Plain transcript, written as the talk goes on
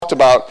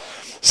talked about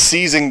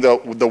seizing the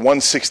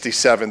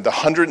 167, the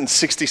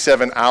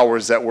 167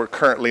 hours that we're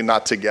currently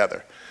not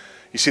together.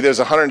 You see, there's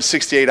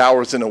 168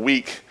 hours in a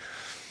week,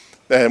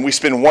 and we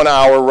spend 1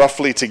 hour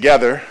roughly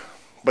together,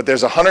 but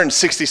there's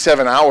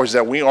 167 hours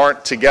that we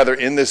aren't together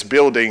in this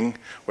building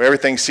where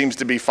everything seems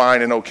to be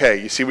fine and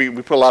okay. You see, we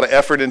put a lot of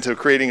effort into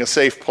creating a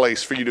safe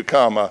place for you to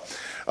come, a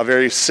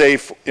very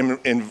safe,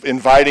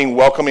 inviting,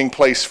 welcoming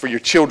place for your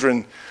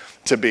children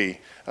to be.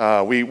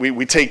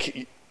 We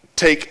take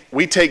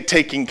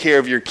taking care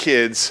of your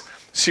kids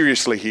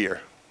seriously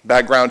here.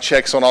 Background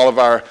checks on all of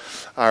our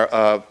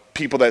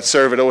people that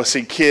serve at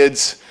OSC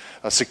Kids,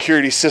 a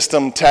security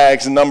system,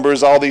 tags,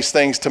 numbers, all these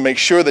things to make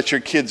sure that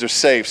your kids are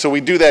safe. So we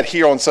do that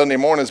here on Sunday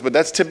mornings, but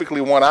that's typically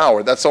 1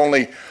 hour. That's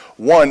only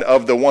one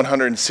of the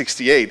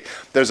 168.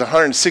 There's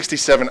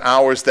 167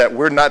 hours that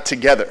we're not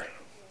together.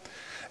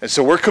 And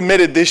so we're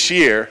committed this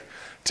year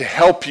to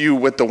help you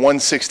with the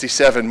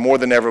 167 more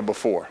than ever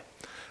before.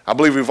 I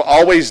believe we've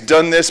always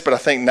done this, but I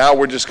think now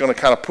we're just going to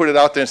kind of put it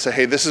out there and say,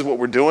 hey, this is what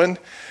we're doing.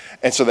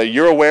 And so that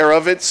you're aware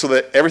of it, so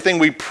that everything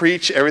we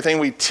preach, everything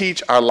we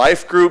teach, our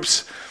life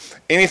groups,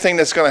 anything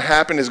that's going to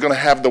happen is going to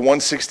have the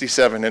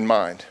 167 in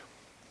mind.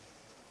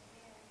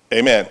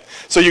 Amen.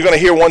 So you're going to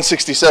hear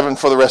 167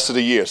 for the rest of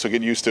the year, so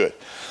get used to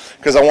it.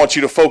 Because I want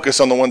you to focus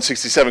on the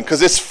 167.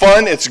 Because it's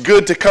fun, it's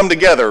good to come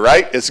together,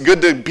 right? It's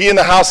good to be in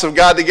the house of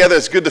God together.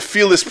 It's good to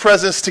feel His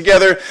presence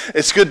together.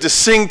 It's good to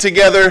sing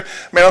together.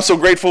 Man, I'm so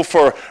grateful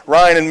for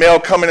Ryan and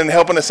Mel coming and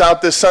helping us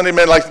out this Sunday.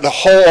 Man, like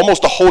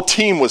almost the whole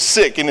team was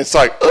sick. And it's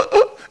like,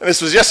 and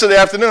this was yesterday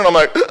afternoon. I'm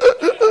like,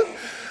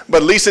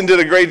 But Leeson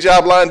did a great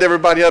job, lined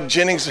everybody up.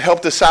 Jennings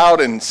helped us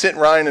out and sent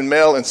Ryan and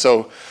Mel. And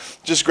so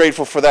just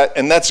grateful for that.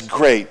 And that's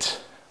great.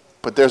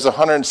 But there's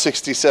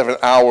 167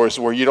 hours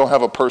where you don't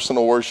have a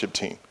personal worship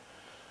team.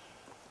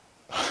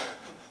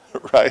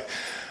 Right?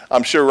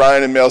 I'm sure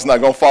Ryan and Mel's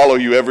not going to follow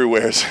you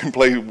everywhere and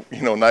play,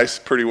 nice,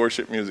 pretty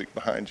worship music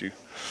behind you.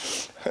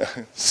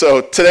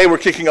 So today we're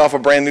kicking off a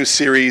brand new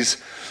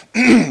series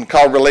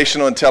called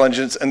Relational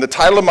Intelligence. And the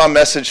title of my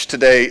message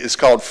today is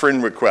called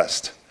Friend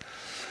Request.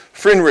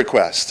 Friend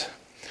Request.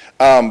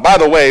 By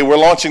the way, we're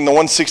launching the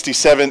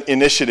 167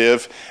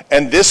 initiative,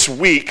 and this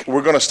week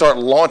we're going to start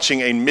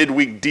launching a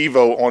midweek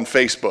Devo on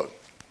Facebook.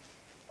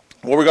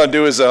 What we're going to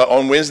do is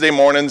on Wednesday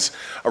mornings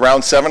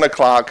around 7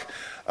 o'clock,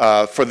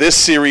 for this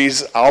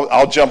series,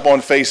 I'll jump on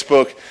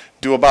Facebook,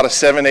 do about a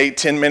 7, 8,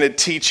 10-minute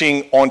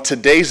teaching on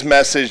today's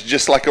message,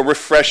 just like a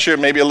refresher,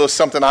 maybe a little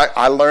something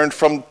I learned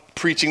from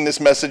preaching this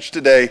message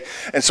today.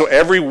 And so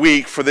every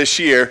week for this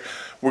year,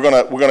 we're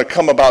gonna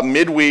come about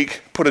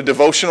midweek, put a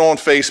devotional on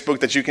Facebook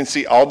that you can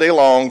see all day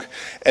long,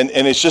 and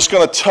it's just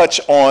gonna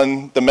touch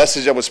on the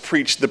message that was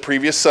preached the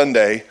previous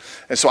Sunday.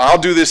 And so I'll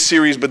do this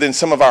series, but then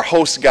some of our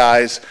host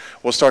guys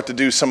will start to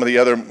do some of the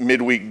other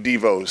midweek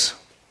devos,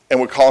 and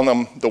we're calling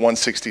them the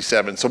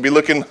 167. So be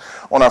looking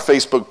on our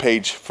Facebook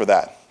page for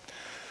that.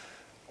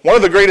 One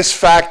of the greatest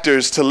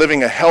factors to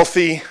living a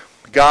healthy,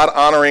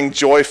 God-honoring,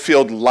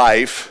 joy-filled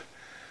life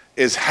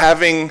is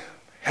having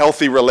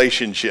healthy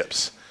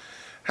relationships.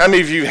 How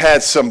many of you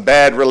had some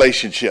bad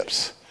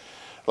relationships?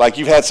 Like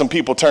you've had some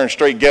people turn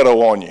straight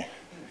ghetto on you.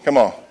 Come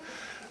on.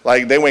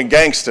 Like they went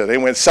gangster, they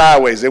went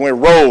sideways, they went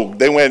rogue,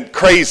 they went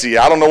crazy.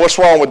 I don't know what's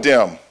wrong with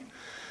them.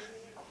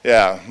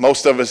 Yeah,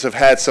 most of us have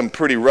had some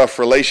pretty rough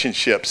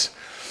relationships.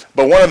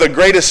 But one of the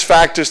greatest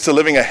factors to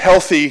living a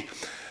healthy,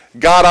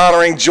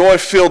 God-honoring,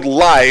 joy-filled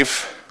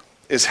life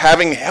is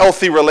having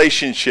healthy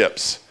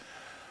relationships.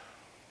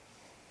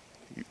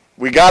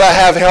 We got to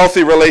have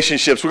healthy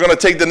relationships. We're going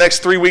to take the next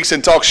 3 weeks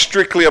and talk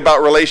strictly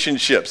about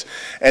relationships.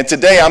 And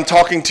today I'm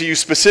talking to you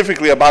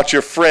specifically about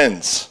your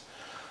friends.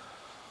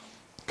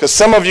 Because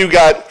some of you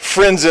got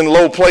friends in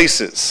low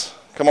places.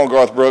 Come on,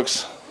 Garth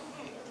Brooks.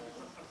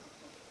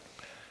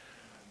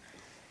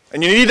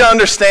 And you need to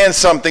understand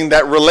something,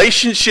 that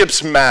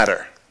relationships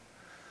matter.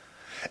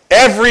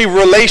 Every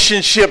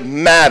relationship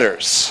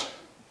matters.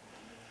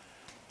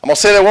 I'm going to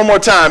say that one more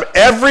time.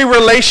 Every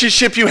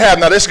relationship you have,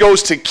 now this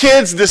goes to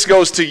kids, this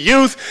goes to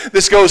youth,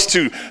 this goes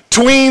to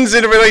tweens,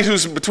 in a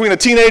relationship between a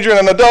teenager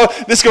and an adult,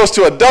 this goes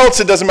to adults,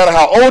 it doesn't matter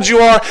how old you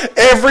are,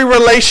 every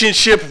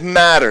relationship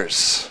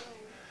matters.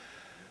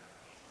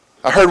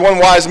 I heard one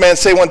wise man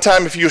say one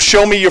time, if you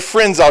show me your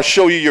friends, I'll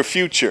show you your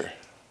future.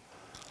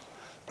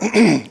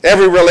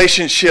 Every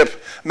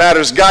relationship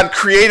matters. God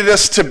created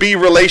us to be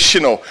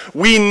relational.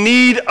 We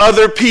need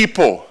other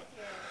people.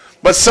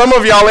 But some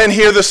of y'all in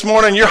here this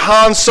morning, you're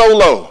Han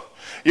Solo.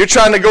 You're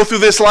trying to go through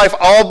this life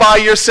all by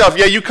yourself.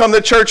 Yeah, you come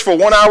to church for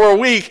 1 hour a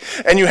week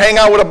and you hang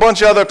out with a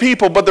bunch of other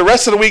people, but the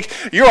rest of the week,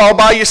 you're all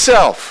by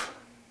yourself.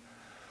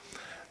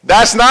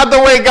 That's not the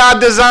way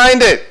God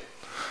designed it.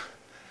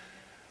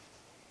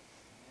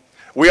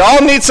 We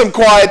all need some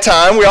quiet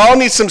time. We all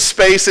need some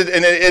space, and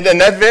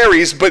that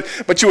varies,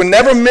 but you were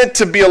never meant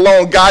to be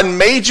alone. God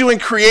made you and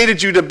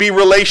created you to be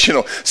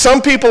relational.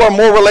 Some people are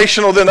more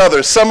relational than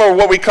others. Some are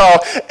what we call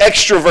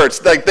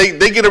extroverts. Like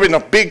they get in a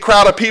big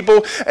crowd of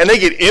people, and they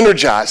get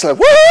energized. Like,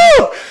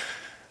 woo!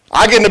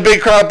 I get in a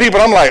big crowd of people,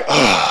 and I'm like,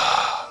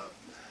 oh.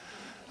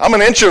 I'm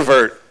an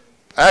introvert.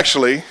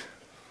 actually.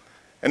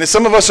 And then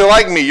some of us are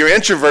like me. You're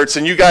introverts,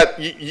 and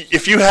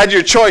if you had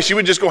your choice, you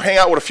would just go hang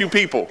out with a few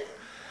people.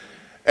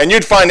 And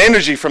you'd find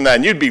energy from that,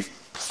 and you'd be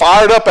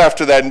fired up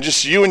after that, and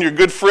just you and your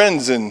good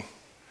friends, and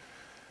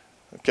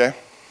okay.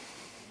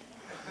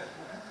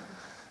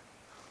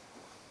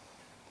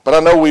 But I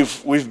know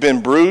we've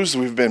been bruised,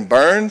 we've been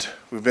burned,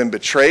 we've been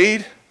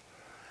betrayed.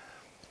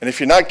 And if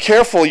you're not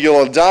careful,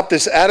 you'll adopt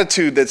this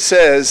attitude that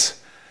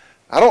says,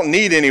 I don't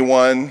need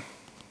anyone.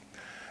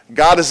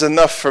 God is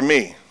enough for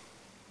me.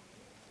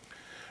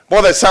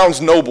 Boy, that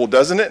sounds noble,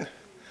 doesn't it?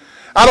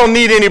 I don't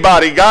need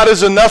anybody. God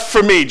is enough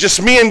for me.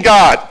 Just me and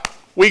God.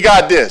 We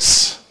got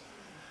this.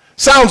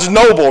 Sounds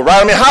noble,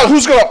 right? I mean,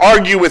 who's going to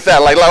argue with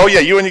that? Like, oh yeah,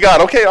 you and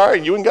God. Okay, all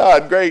right, you and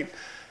God, great.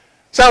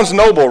 Sounds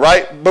noble,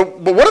 right? But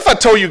what if I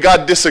told you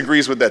God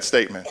disagrees with that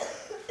statement?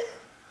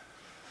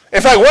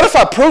 In fact, what if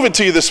I prove it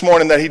to you this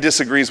morning that he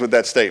disagrees with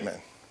that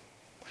statement?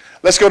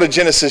 Let's go to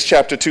Genesis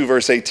chapter 2,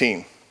 verse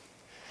 18.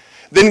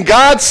 Then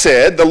God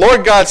said, the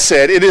Lord God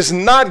said, it is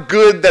not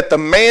good that the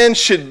man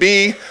should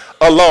be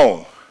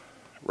alone.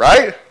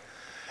 Right?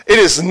 It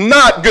is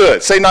not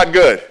good. Say not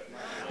good.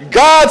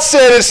 God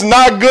said it's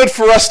not good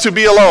for us to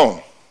be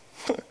alone.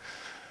 But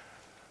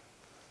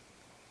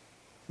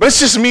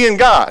it's just me and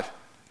God.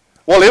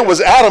 Well, it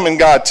was Adam and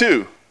God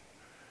too.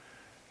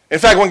 In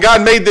fact, when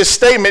God made this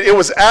statement, it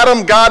was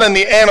Adam, God, and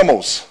the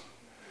animals.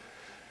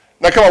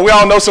 Now, come on, we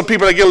all know some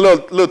people that get a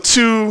little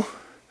too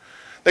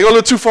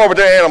far with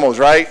their animals,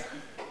 right?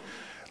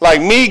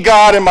 Like me,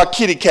 God, and my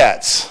kitty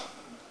cats.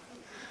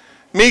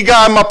 Me,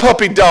 God, and my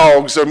puppy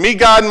dogs, or me,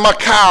 God, and my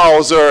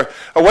cows, or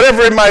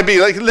whatever it might be.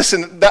 Like,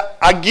 listen,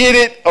 I get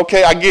it.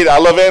 Okay, I get it. I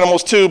love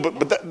animals too,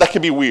 but that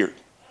can be weird.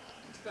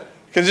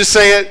 Can I just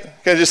say it?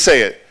 Can I just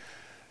say it?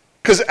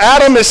 Because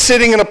Adam is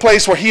sitting in a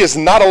place where he is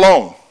not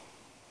alone.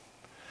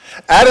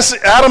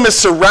 Adam is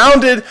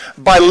surrounded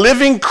by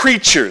living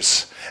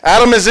creatures.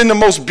 Adam is in the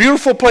most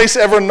beautiful place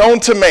ever known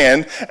to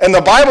man, and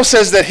the Bible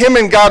says that him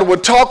and God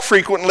would talk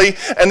frequently,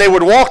 and they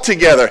would walk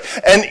together.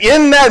 And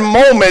in that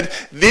moment,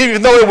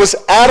 even though it was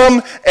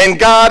Adam and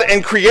God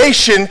and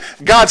creation,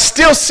 God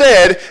still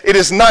said it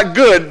is not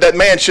good that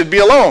man should be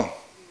alone.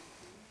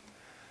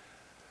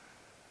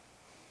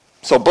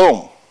 So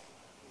boom.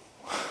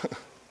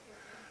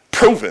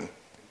 Proven.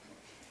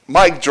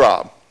 Mic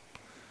drop.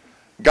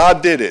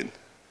 God did it.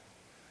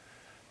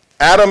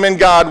 Adam and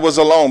God was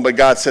alone, but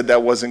God said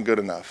that wasn't good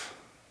enough.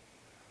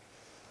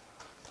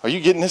 Are you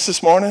getting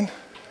this morning?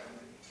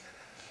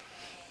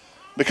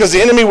 Because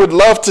the enemy would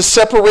love to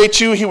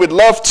separate you. He would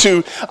love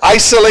to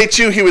isolate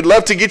you. He would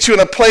love to get you in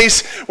a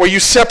place where you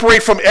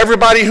separate from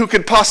everybody who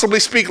could possibly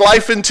speak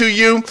life into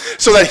you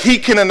so that he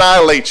can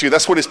annihilate you.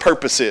 That's what his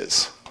purpose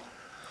is.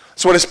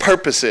 That's what his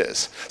purpose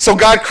is. So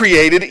God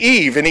created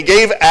Eve, and he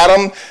gave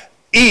Adam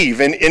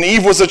Eve, and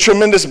Eve was a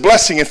tremendous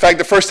blessing. In fact,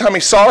 the first time he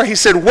saw her, he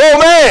said, "Whoa,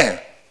 man!"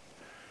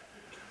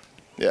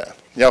 Yeah,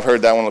 y'all have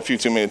heard that one a few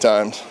too many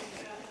times.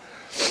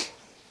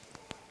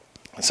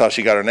 That's how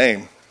she got her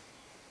name.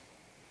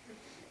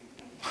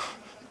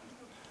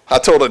 I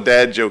told a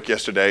dad joke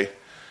yesterday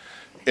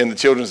in the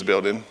children's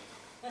building.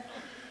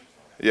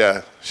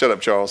 Yeah, shut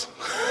up, Charles.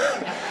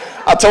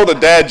 I told a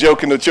dad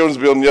joke in the children's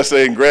building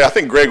yesterday, and I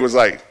think Greg was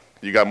like,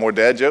 "You got more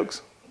dad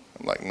jokes?"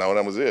 I'm like, "No,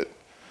 that was it."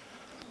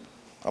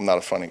 I'm not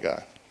a funny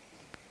guy.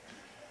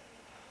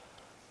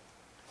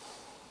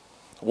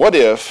 What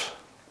if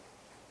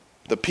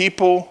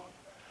people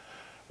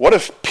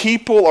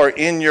are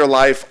in your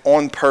life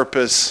on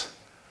purpose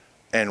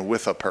and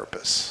with a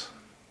purpose?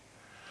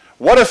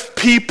 What if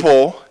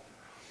people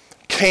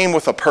came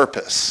with a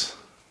purpose,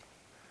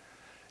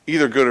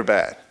 either good or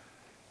bad?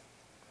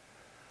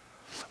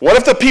 What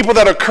if the people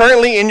that are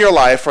currently in your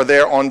life are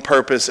there on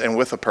purpose and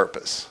with a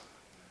purpose?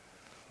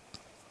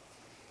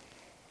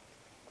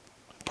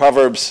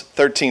 Proverbs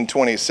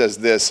 13:20 says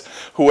this,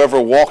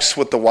 "Whoever walks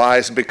with the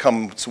wise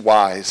becomes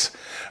wise,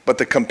 but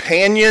the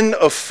companion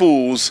of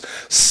fools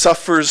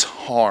suffers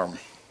harm."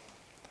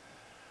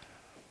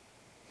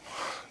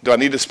 Do I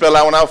need to spell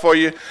that one out for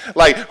you?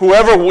 Like,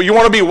 whoever, you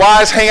want to be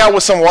wise, hang out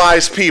with some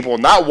wise people.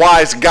 Not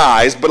wise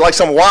guys, but like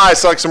some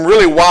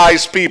really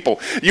wise people.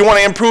 You want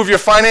to improve your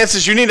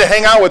finances, you need to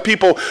hang out with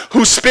people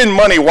who spend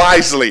money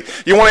wisely.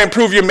 You want to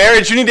improve your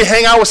marriage, you need to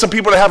hang out with some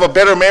people that have a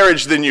better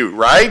marriage than you,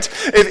 right?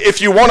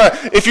 If you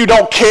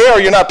don't care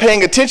or you're not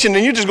paying attention,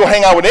 then you just go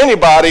hang out with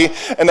anybody,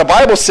 and the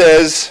Bible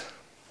says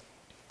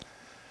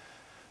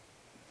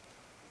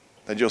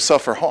that you'll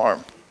suffer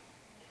harm.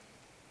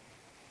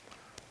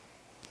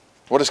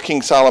 What is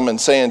King Solomon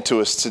saying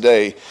to us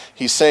today?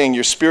 He's saying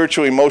your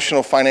spiritual,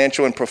 emotional,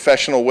 financial, and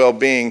professional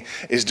well-being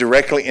is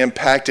directly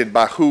impacted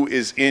by who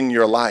is in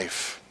your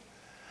life.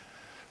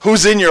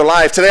 Who's in your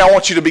life? Today I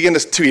want you to begin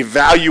to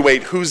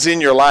evaluate who's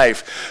in your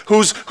life.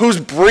 Who's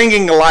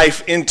bringing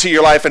life into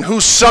your life, and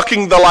who's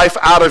sucking the life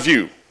out of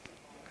you.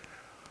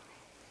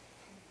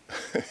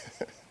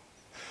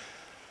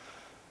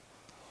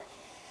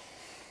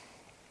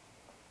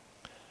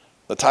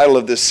 The title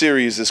of this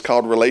series is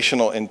called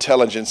Relational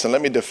Intelligence, and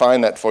let me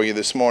define that for you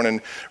this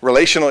morning.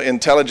 Relational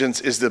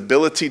intelligence is the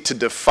ability to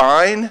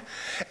define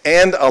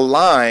and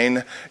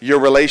align your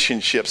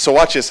relationships. So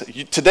watch this.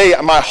 Today,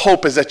 my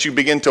hope is that you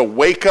begin to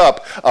wake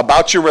up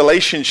about your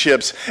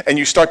relationships and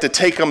you start to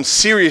take them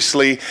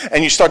seriously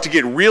and you start to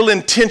get real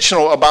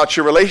intentional about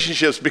your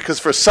relationships, because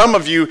for some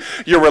of you,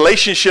 your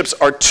relationships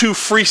are too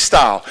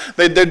freestyle.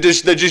 They're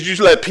just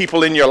you let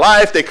people in your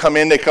life, they come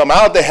in, they come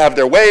out, they have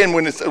their way, and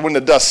when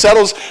the dust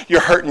settles,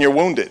 you're hurt and you're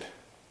wounded.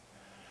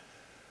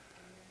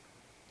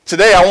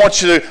 Today, I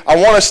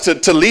want us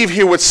to leave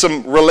here with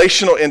some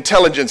relational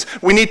intelligence.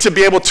 We need to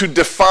be able to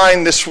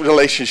define this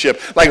relationship.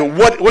 Like,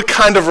 what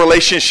kind of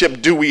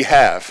relationship do we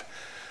have?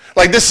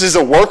 Like, this is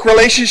a work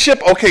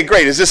relationship? Okay,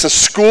 great. Is this a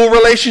school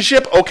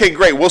relationship? Okay,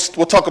 great. We'll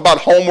talk about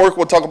homework.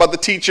 We'll talk about the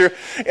teacher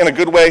in a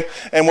good way,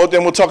 and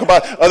then we'll talk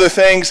about other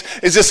things.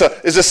 Is this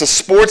a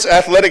sports,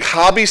 athletic,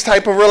 hobbies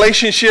type of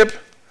relationship?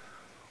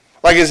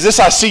 Like, is this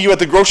I see you at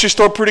the grocery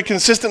store pretty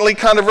consistently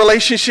kind of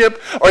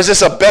relationship? Or is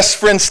this a best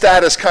friend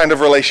status kind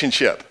of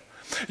relationship?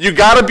 You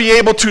got to be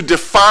able to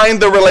define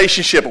the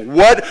relationship.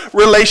 What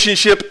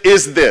relationship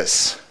is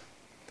this?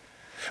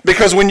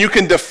 Because when you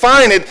can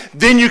define it,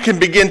 then you can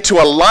begin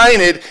to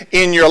align it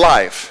in your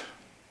life.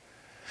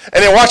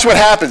 And then watch what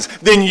happens.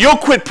 Then you'll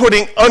quit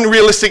putting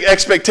unrealistic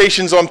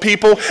expectations on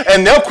people,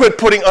 and they'll quit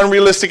putting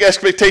unrealistic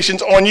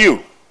expectations on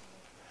you.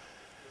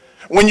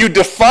 When you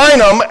define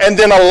them and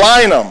then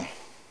align them.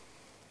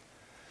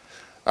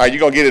 All right,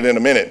 you're going to get it in a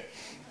minute.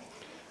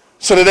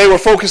 So today we're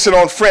focusing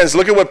on friends.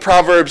 Look at what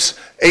Proverbs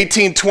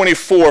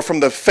 18:24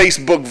 from the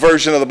Facebook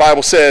version of the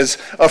Bible says.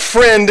 A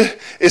friend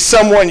is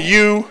someone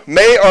you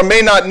may or may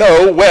not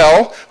know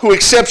well who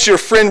accepts your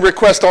friend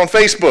request on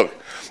Facebook.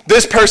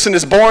 This person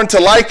is born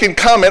to like and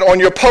comment on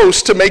your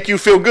post to make you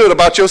feel good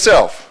about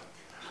yourself.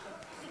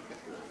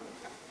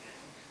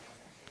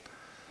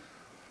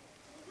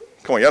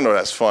 Come on, y'all know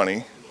that's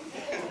funny.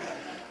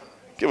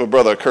 Give a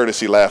brother a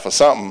courtesy laugh or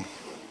something.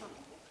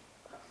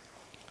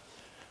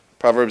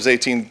 Proverbs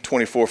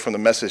 18:24 from the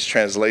Message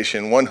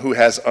translation. One who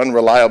has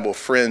unreliable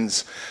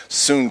friends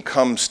soon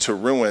comes to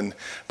ruin,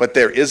 but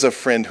there is a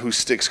friend who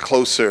sticks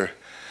closer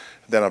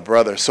than a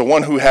brother. So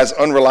one who has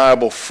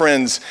unreliable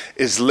friends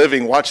is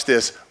living, watch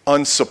this,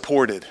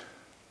 unsupported.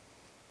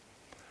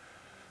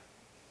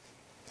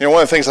 You know,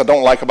 one of the things I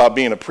don't like about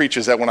being a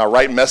preacher is that when I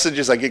write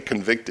messages, I get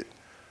convicted.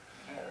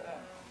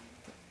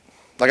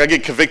 Like, I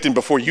get convicted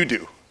before you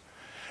do.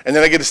 And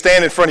then I get to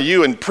stand in front of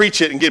you and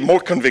preach it and get more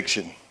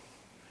conviction.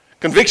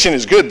 Conviction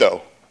is good,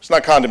 though. It's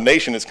not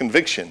condemnation, it's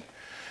conviction.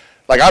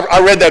 Like,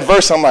 I read that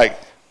verse, I'm like,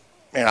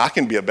 man, I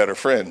can be a better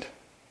friend.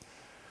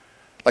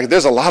 Like,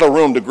 there's a lot of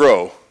room to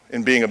grow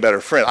in being a better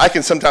friend. I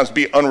can sometimes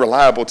be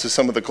unreliable to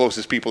some of the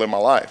closest people in my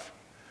life.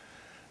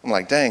 I'm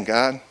like, dang,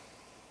 God,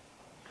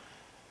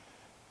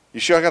 you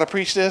sure I got to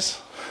preach this?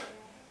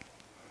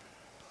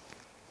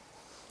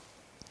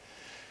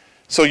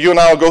 So you and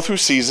I will go through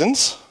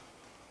seasons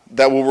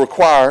that will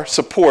require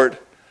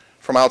support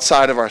from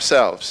outside of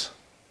ourselves.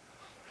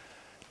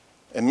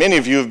 And many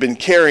of you have been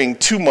carrying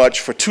too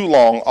much for too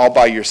long all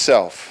by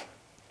yourself.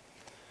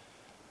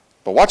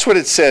 But watch what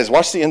it says.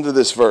 Watch the end of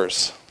this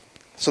verse.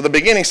 So the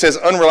beginning says,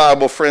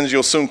 unreliable friends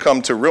you'll soon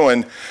come to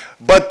ruin,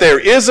 but there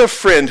is a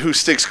friend who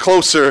sticks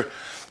closer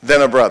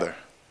than a brother.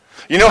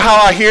 You know how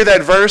I hear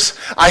that verse?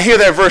 I hear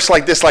that verse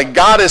like this, like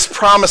God is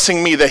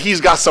promising me that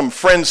he's got some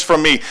friends for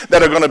me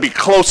that are going to be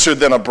closer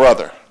than a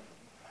brother.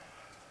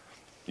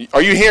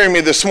 Are you hearing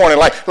me this morning?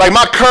 Like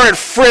my current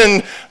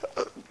friends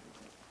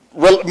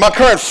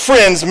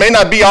may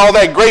not be all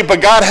that great,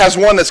 but God has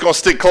one that's going to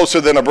stick closer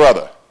than a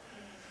brother.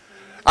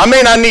 I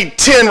may not need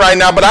 10 right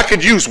now, but I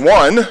could use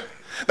one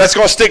that's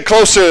going to stick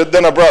closer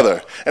than a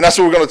brother. And that's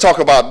what we're going to talk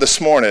about this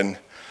morning.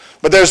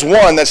 But there's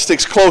one that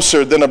sticks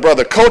closer than a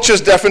brother. Culture's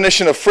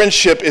definition of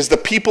friendship is the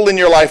people in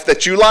your life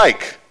that you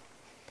like.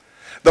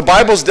 The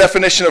Bible's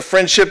definition of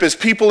friendship is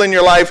people in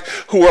your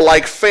life who are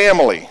like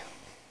family.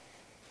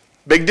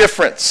 Big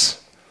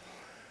difference.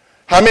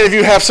 How many of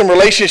you have some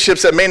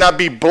relationships that may not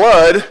be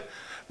blood,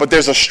 but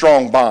there's a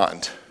strong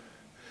bond?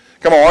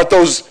 Come on, aren't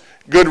those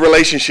good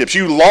relationships?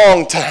 You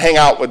long to hang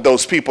out with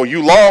those people.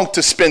 You long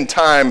to spend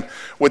time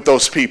with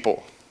those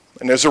people.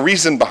 And there's a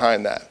reason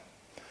behind that.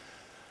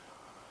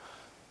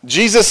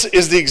 Jesus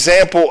is the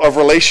example of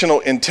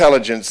relational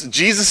intelligence.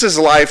 Jesus'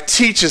 life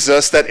teaches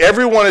us that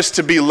everyone is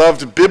to be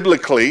loved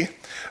biblically,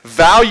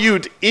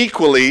 valued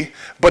equally,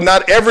 but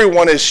not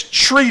everyone is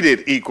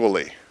treated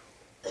equally.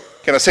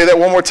 Can I say that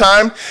one more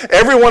time?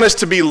 Everyone is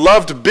to be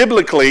loved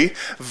biblically,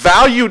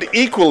 valued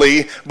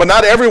equally, but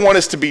not everyone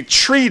is to be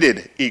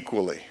treated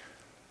equally.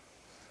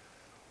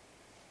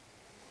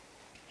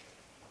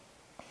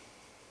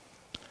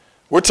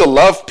 We're to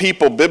love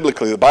people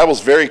biblically. The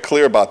Bible's very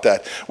clear about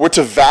that. We're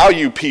to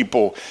value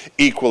people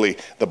equally.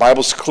 The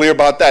Bible's clear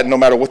about that. No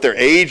matter what their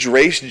age,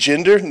 race,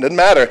 gender, doesn't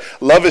matter.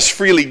 Love is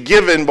freely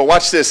given, but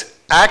watch this.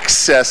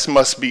 Access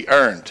must be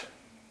earned.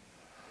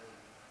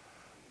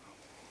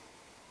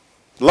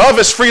 Love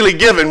is freely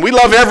given. We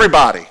love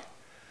everybody.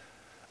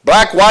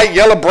 Black, white,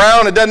 yellow,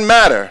 brown, it doesn't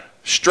matter.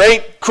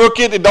 Straight,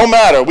 crooked, it don't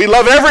matter. We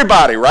love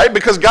everybody, right?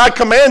 Because God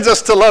commands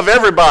us to love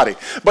everybody.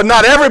 But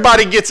not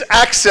everybody gets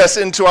access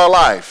into our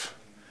life.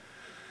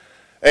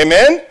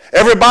 Amen?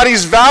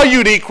 Everybody's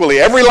valued equally.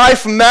 Every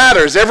life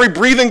matters. Every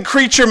breathing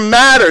creature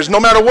matters. No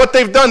matter what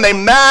they've done, they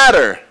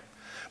matter.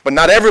 But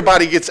not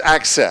everybody gets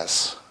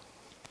access.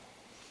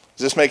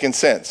 Is this making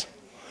sense?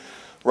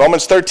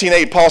 Romans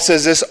 13:8, Paul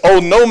says this, owe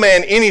no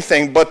man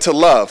anything but to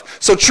love.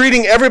 So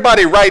treating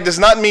everybody right does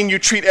not mean you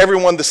treat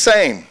everyone the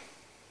same.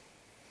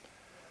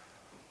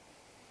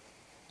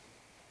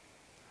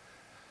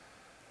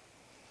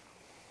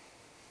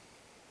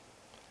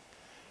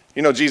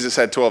 You know Jesus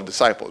had 12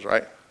 disciples,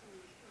 right?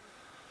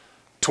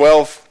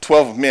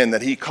 12 men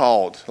that he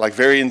called, like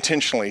very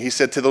intentionally. He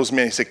said to those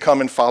men, he said,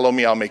 come and follow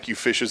me, I'll make you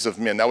fishers of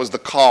men. That was the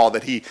call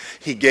that he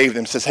gave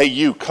them. He says, hey,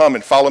 you come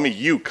and follow me.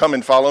 You come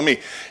and follow me.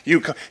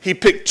 He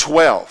picked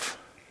 12,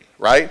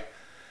 right?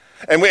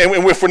 And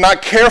if we're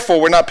not careful,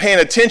 we're not paying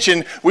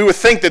attention, we would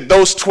think that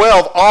those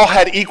 12 all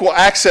had equal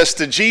access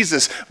to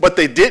Jesus, but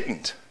they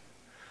didn't.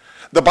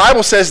 The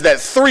Bible says that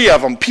 3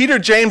 of them, Peter,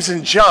 James,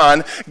 and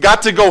John,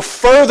 got to go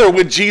further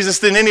with Jesus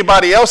than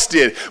anybody else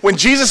did. When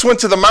Jesus went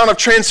to the Mount of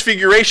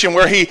Transfiguration,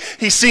 where he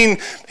seen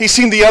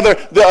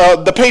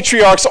the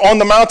patriarchs on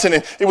the mountain,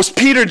 and it was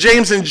Peter,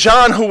 James, and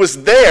John who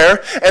was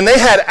there, and they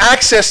had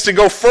access to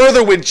go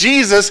further with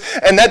Jesus.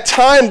 And that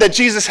time that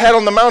Jesus had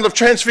on the Mount of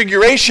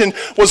Transfiguration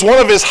was one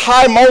of his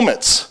high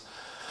moments.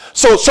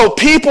 So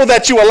people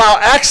that you allow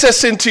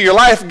access into your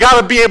life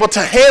got to be able to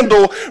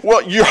handle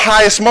your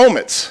highest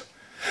moments.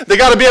 They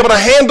got to be able to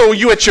handle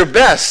you at your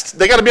best.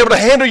 They got to be able to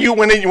handle you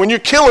when you're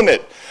killing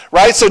it,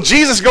 right? So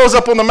Jesus goes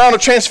up on the Mount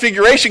of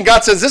Transfiguration.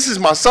 God says, this is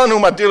my son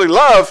whom I dearly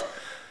love.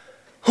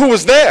 Who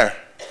was there?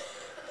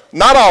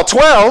 Not all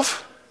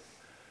 12.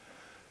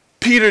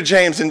 Peter,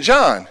 James, and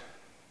John,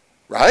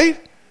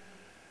 right?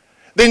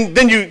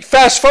 Then you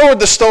fast forward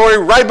the story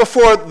right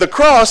before the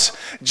cross.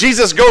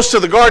 Jesus goes to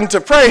the garden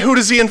to pray. Who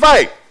does he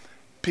invite?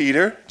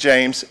 Peter,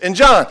 James, and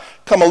John.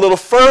 Come a little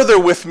further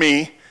with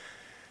me.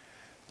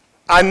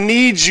 I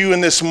need you in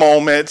this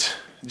moment.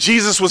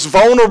 Jesus was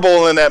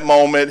vulnerable in that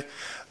moment.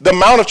 The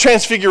Mount of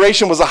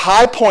Transfiguration was a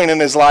high point in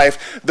his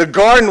life. The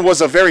garden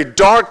was a very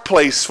dark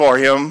place for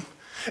him.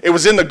 It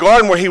was in the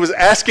garden where he was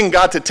asking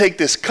God to take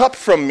this cup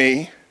from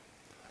me,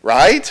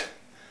 right?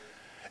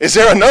 Is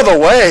there another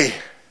way?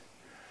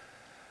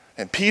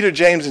 And Peter,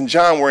 James, and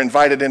John were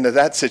invited into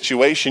that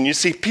situation. You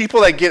see,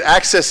 people that get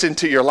access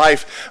into your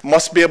life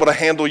must be able to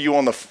handle you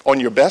on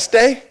your best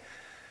day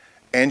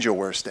and your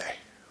worst day.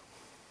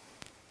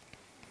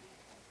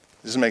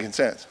 This is making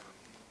sense.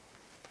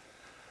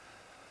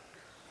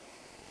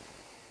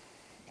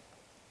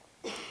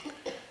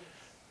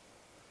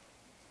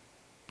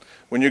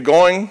 When you're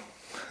going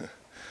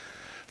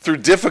through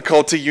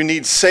difficulty, you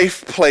need a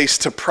safe place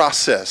to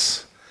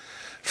process.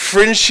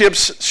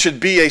 Friendships should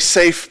be a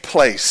safe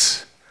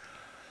place.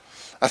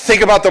 I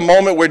think about the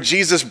moment where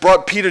Jesus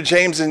brought Peter,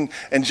 James, and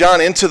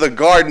John into the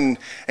garden,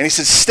 and he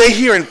said, stay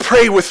here and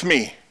pray with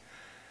me.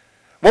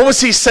 What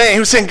was he saying? He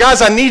was saying,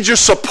 guys, I need your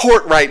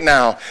support right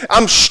now.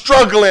 I'm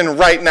struggling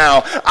right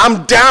now.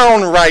 I'm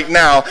down right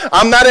now.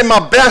 I'm not in my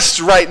best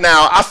right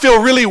now. I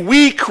feel really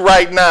weak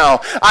right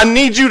now. I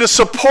need you to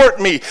support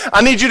me.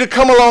 I need you to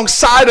come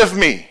alongside of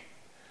me.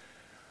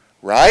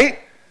 Right?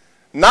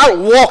 Not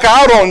walk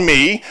out on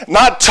me,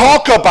 not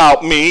talk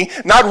about me,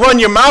 not run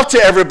your mouth to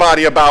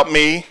everybody about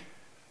me.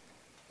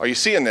 Are you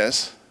seeing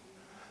this?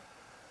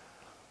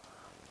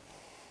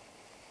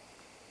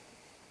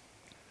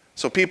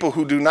 So people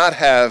who do not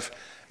have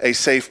a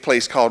safe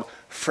place called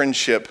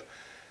friendship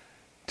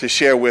to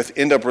share with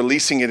end up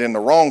releasing it in the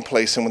wrong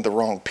place and with the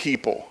wrong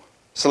people.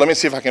 So let me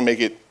see if I can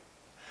make it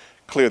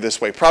clear this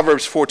way.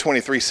 Proverbs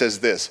 4:23 says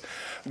this,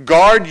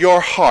 guard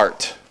your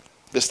heart,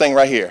 this thing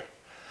right here,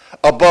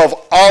 above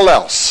all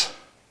else.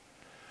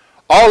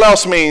 All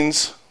else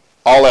means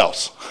all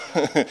else,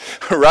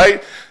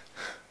 right?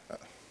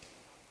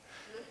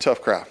 Tough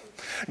crowd.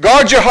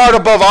 Guard your heart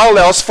above all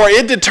else, for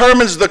it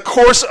determines the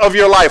course of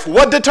your life.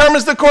 What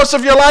determines the course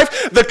of your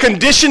life? The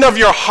condition of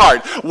your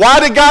heart. Why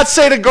did God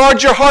say to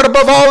guard your heart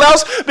above all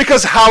else?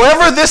 Because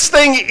however this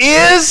thing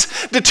is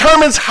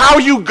determines how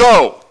you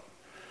go.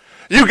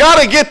 You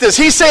got to get this.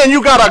 He's saying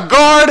you got to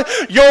guard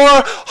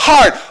your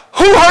heart.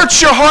 Who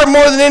hurts your heart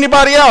more than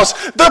anybody else?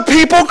 The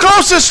people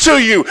closest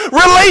to you.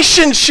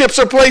 Relationships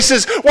are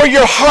places where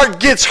your heart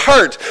gets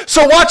hurt.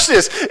 So watch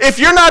this. If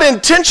you're not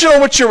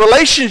intentional with your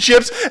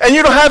relationships and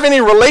you don't have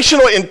any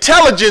relational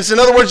intelligence, in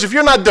other words, if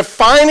you're not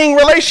defining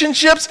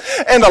relationships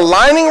and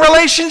aligning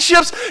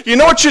relationships, you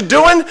know what you're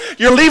doing?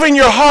 You're leaving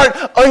your heart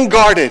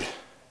unguarded.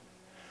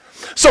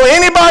 So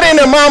anybody and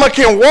their mama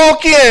can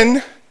walk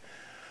in,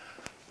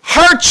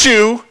 hurt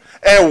you,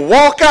 and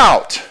walk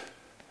out.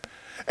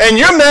 And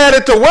you're mad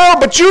at the world,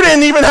 but you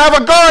didn't even have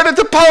a guard at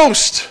the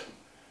post.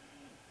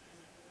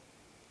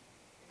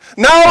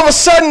 Now all of a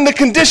sudden the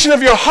condition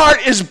of your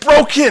heart is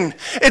broken.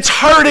 It's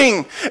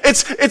hurting.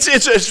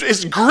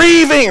 It's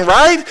grieving,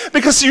 right?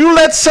 Because you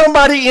let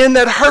somebody in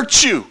that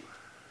hurt you.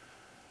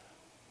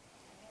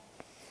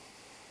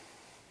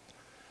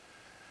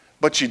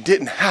 But you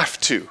didn't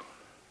have to.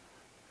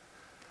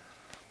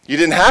 You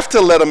didn't have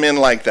to let them in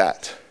like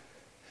that.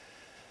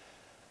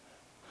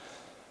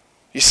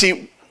 You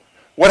see,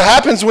 What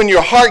happens when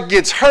your heart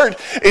gets hurt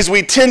is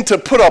we tend to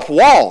put up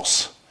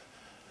walls,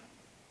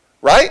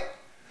 right?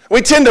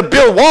 We tend to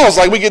build walls,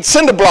 like we get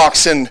cinder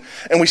blocks and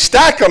we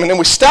stack them and then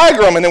we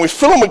stagger them and then we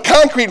fill them with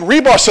concrete and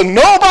rebar so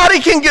nobody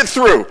can get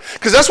through.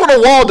 Because that's what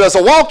a wall does.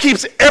 A wall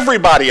keeps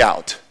everybody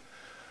out.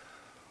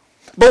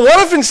 But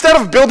what if instead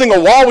of building a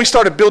wall, we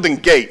started building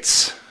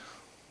gates?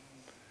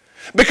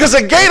 Because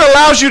a gate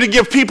allows you to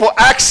give people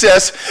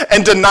access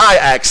and deny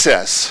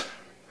access.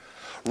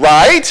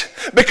 Right?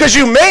 Because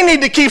you may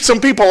need to keep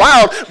some people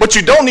out, but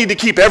you don't need to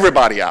keep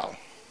everybody out.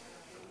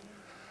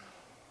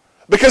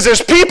 Because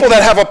there's people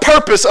that have a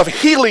purpose of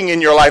healing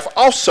in your life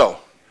also.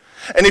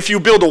 And if you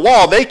build a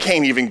wall, they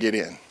can't even get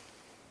in.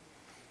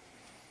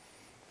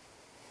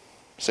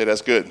 Say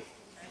that's good.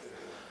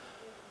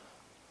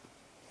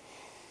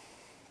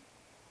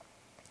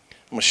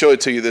 I'm going to show it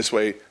to you this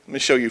way. Let me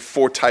show you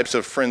 4 types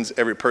of friends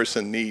every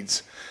person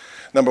needs.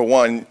 Number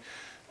 1,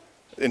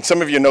 and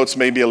some of your notes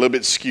may be a little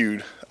bit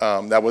skewed.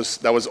 That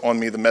was on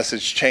me. The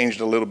message changed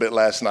a little bit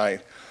last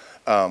night.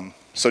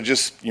 So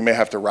just, you may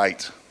have to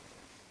write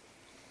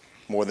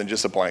more than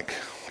just a blank.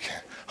 Okay.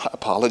 I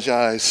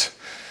apologize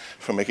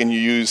for making you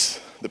use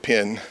the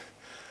pen.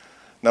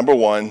 Number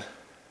 1,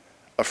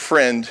 a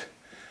friend.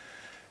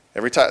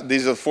 These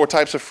are the 4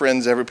 types of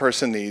friends every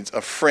person needs.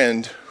 A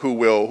friend who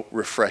will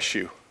refresh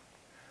you.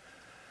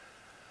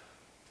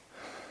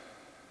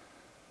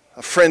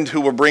 A friend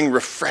who will bring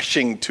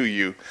refreshing to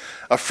you.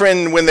 A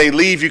friend, when they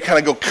leave, you kind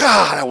of go,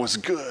 God, that was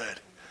good.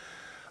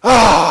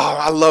 Oh,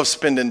 I love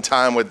spending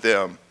time with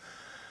them.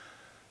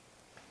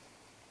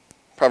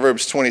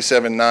 Proverbs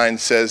 27:9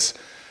 says,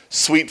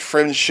 sweet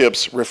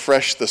friendships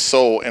refresh the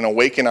soul and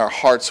awaken our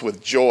hearts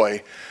with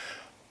joy.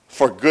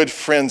 For good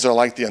friends are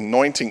like the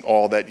anointing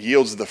oil that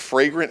yields the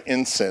fragrant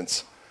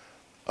incense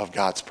of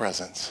God's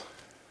presence.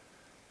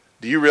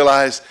 Do you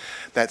realize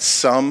that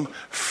some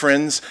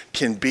friends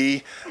can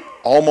be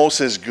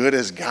almost as good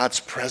as God's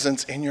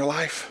presence in your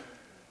life?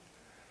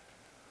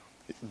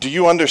 Do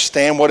you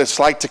understand what it's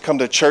like to come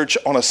to church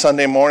on a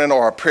Sunday morning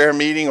or a prayer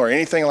meeting or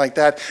anything like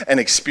that and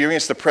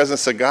experience the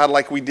presence of God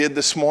like we did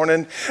this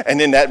morning? And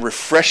then that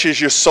refreshes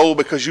your soul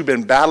because you've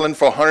been battling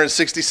for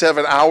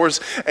 167 hours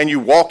and you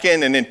walk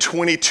in and in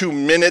 22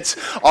 minutes,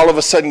 all of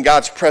a sudden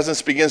God's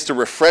presence begins to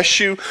refresh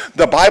you.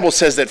 The Bible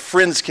says that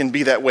friends can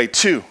be that way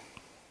too.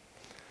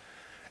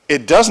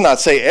 It does not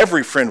say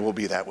every friend will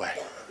be that way,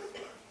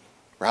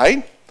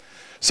 right?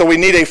 So we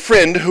need a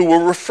friend who will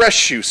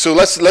refresh you. So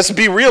let's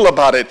be real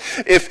about it.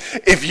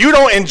 If you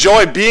don't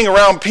enjoy being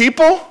around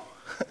people,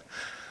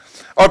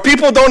 or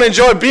people don't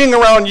enjoy being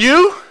around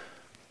you,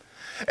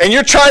 and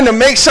you're trying to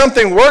make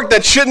something work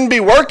that shouldn't be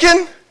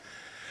working,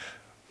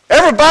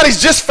 everybody's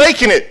just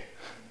faking it.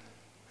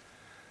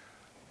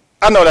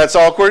 I know that's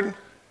awkward,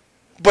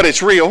 but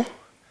it's real,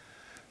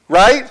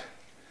 right?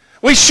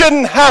 We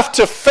shouldn't have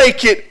to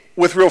fake it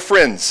with real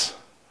friends.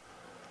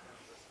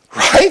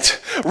 Right?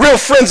 Real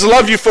friends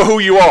love you for who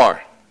you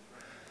are.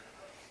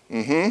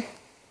 Even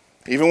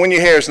when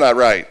your hair's not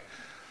right.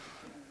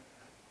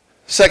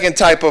 Second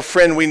type of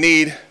friend we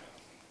need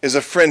is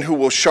a friend who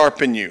will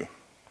sharpen you.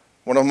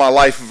 One of my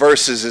life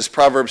verses is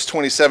Proverbs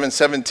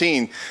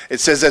 27:17. It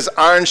says, as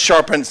iron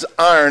sharpens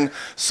iron,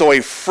 so a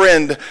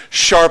friend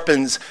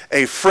sharpens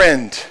a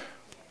friend.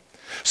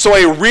 So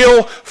a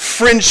real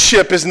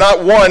friendship is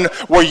not one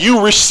where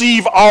you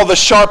receive all the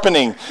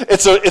sharpening.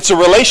 It's a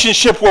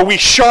relationship where we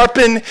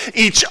sharpen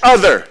each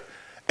other.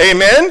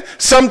 Amen?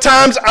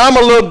 Sometimes I'm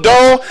a little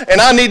dull and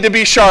I need to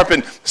be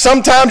sharpened.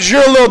 Sometimes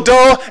you're a little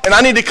dull and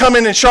I need to come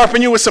in and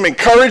sharpen you with some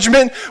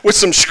encouragement, with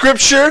some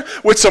scripture,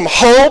 with some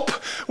hope,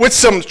 with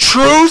some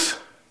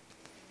truth.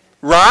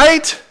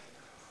 Right?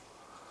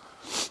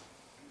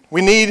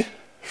 We need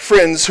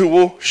friends who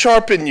will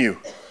sharpen you.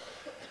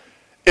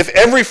 If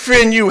every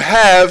friend you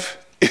have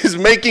is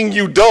making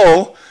you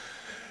dull,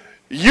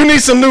 you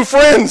need some new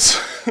friends.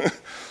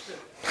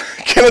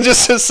 Can I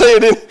just say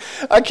it?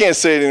 I can't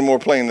say it any more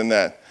plain than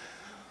that.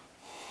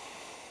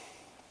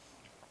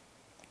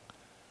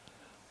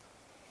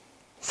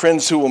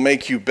 Friends who will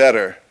make you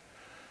better.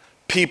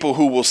 People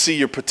who will see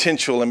your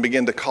potential and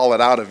begin to call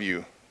it out of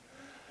you.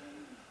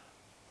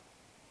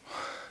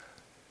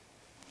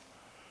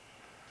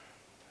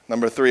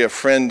 Number 3, a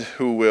friend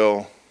who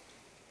will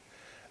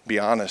be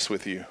honest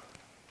with you.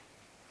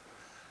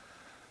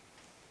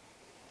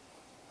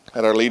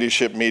 At our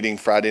leadership meeting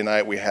Friday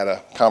night, we had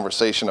a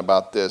conversation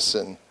about this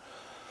and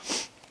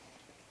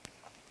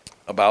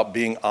about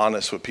being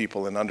honest with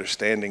people and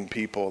understanding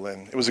people.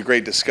 And it was a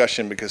great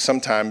discussion because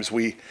sometimes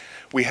we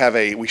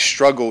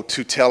struggle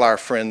to tell our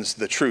friends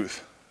the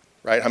truth,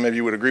 right? How many of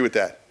you would agree with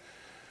that?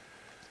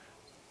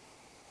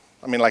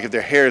 I mean, like if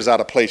their hair is out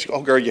of place,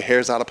 oh girl, your hair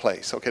is out of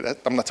place. Okay,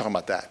 I'm not talking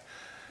about that.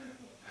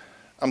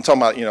 I'm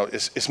talking about,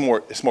 it's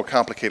more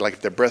complicated, like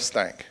if their breath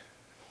stank,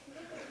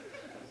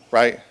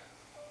 right?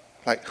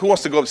 Like, who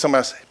wants to go up to somebody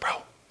and say, bro,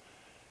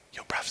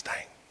 your breath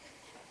stank?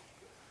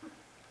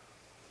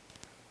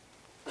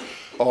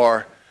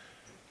 Or,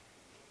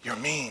 you're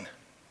mean.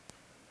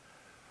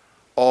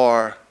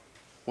 Or,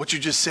 what you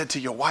just said to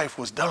your wife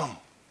was dumb.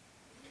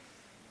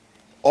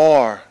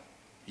 Or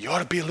you ought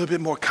to be a little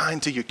bit more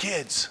kind to your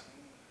kids.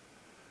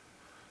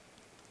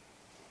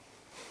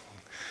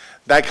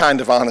 That kind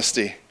of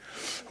honesty.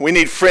 We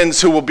need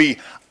friends who will be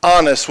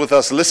honest with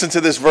us. Listen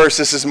to this verse.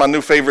 This is my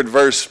new favorite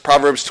verse,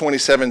 Proverbs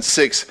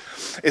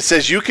 27:6. It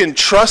says, you can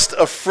trust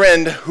a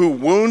friend who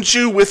wounds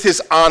you with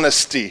his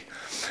honesty,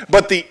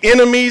 but your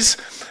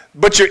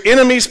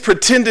enemy's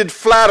pretended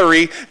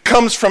flattery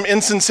comes from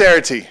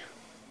insincerity.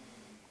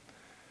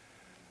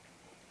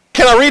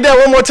 Can I read that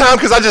one more time?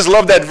 Because I just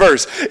love that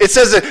verse. It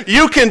says that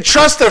you can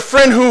trust a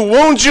friend who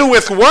wounds you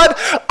with what?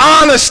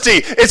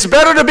 Honesty. It's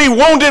better to be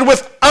wounded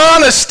with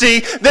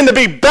honesty than to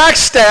be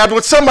backstabbed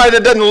with somebody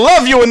that doesn't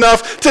love you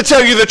enough to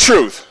tell you the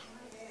truth.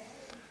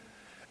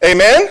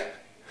 Amen?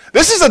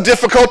 This is a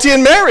difficulty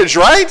in marriage,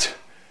 right?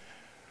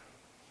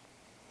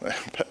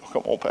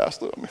 Come on,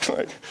 Pastor. I mean,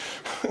 like,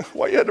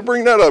 why you had to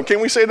bring that up?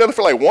 Can't we say that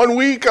for like 1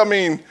 week? I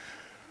mean,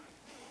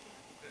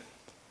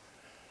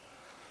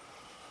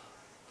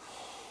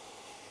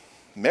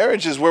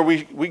 marriage is where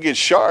we get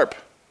sharp,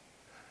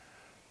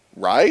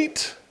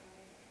 right?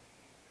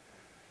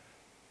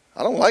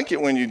 I don't like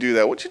it when you do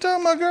that. What you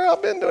talking about, girl?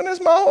 I've been doing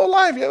this my whole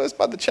life. Yeah, it's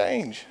about to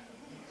change.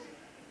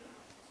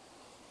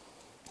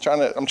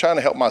 I'm trying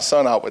to help my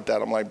son out with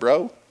that. I'm like,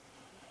 bro,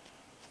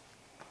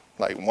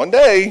 like one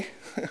day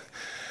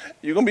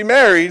you're going to be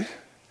married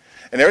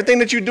and everything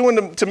that you're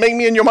doing to make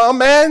me and your mom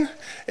mad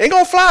ain't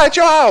going to fly at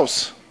your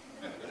house.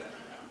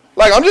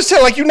 Like, I'm just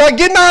telling, like, you're not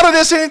getting out of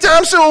this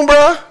anytime soon,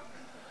 bro.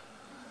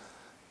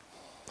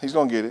 He's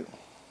going to get it.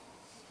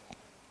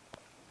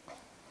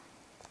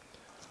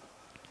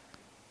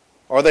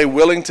 Are they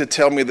willing to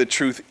tell me the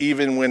truth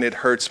even when it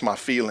hurts my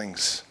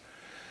feelings?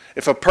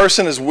 If a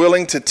person is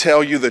willing to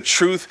tell you the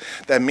truth,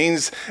 that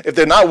means, if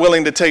they're not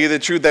willing to tell you the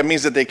truth, that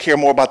means that they care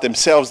more about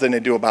themselves than they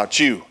do about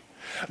you.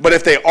 But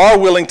if they are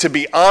willing to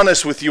be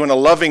honest with you in a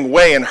loving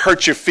way and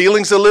hurt your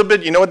feelings a little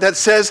bit, you know what that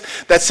says?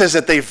 That says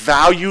that they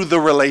value the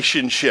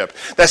relationship.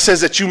 That says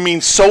that you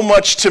mean so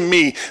much to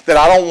me that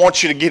I don't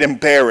want you to get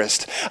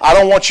embarrassed. I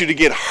don't want you to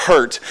get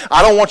hurt.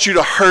 I don't want you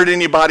to hurt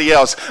anybody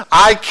else.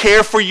 I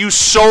care for you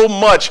so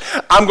much,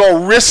 I'm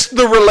going to risk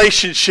the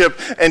relationship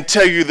and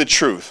tell you the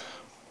truth.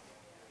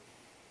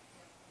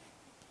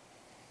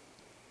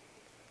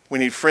 We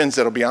need friends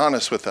that'll be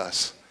honest with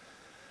us.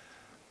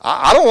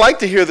 I don't like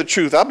to hear the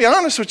truth. I'll be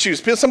honest with you.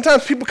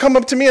 Sometimes people come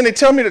up to me and they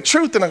tell me the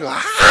truth, and I go,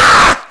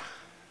 ah!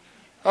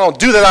 I don't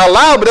do that out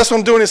loud, but that's what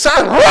I'm doing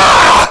inside.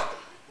 Ah!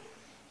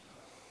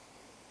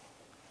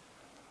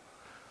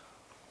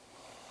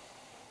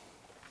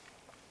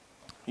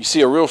 You see,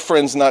 a real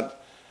friend's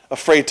not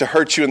afraid to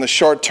hurt you in the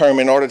short term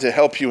in order to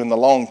help you in the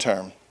long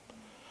term.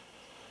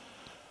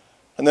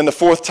 And then the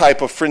fourth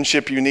type of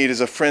friendship you need is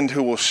a friend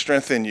who will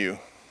strengthen you.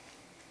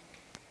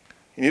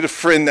 You need a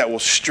friend that will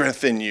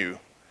strengthen you.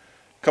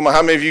 Come on,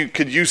 how many of you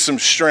could use some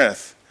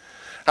strength?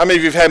 How many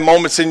of you have had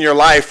moments in your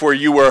life where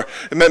you were,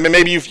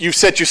 maybe you've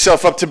set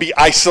yourself up to be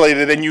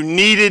isolated and you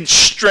needed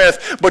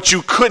strength, but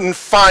you couldn't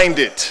find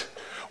it?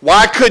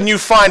 Why couldn't you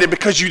find it?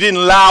 Because you didn't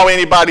allow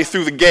anybody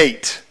through the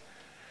gate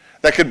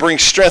that could bring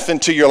strength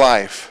into your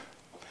life.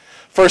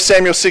 1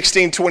 Samuel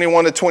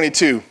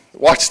 16:21-22.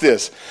 Watch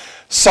this.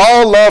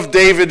 Saul loved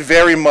David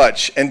very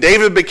much, and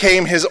David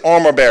became his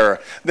armor bearer.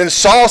 Then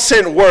Saul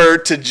sent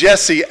word to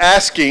Jesse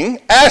asking,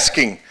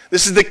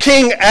 this is the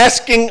king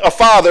asking a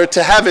father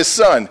to have his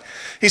son.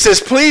 He says,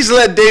 please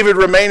let David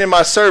remain in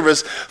my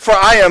service, for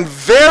I am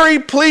very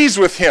pleased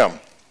with him.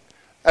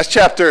 That's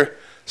chapter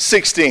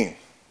 16.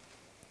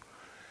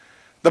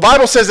 The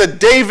Bible says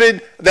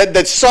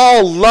that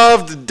Saul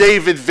loved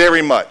David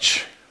very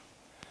much.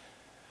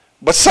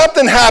 But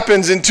something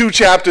happens in 2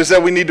 chapters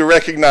that we need to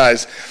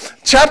recognize.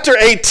 Chapter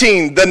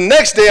 18, the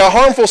next day a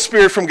harmful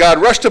spirit from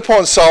God rushed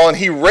upon Saul, and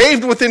he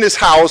raved within his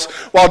house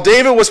while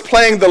David was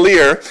playing the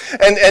lyre.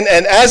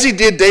 And as he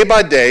did day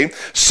by day,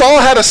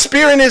 Saul had a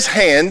spear in his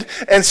hand,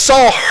 and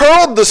Saul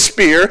hurled the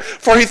spear,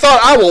 for he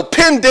thought, I will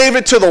pin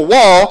David to the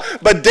wall,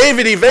 but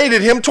David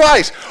evaded him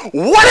twice.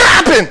 What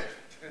happened?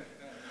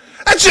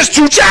 That's just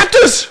 2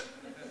 chapters.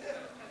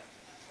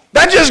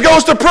 That just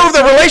goes to prove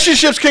that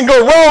relationships can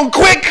go wrong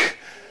quick.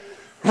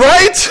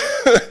 Right?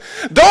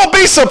 Don't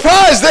be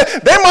surprised.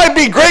 They might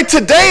be great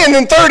today, and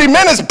in 30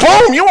 minutes,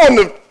 boom, you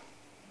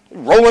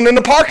rolling in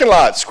the parking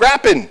lot,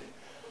 scrapping,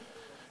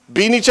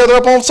 beating each other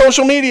up on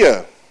social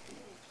media.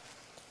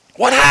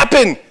 What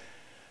happened?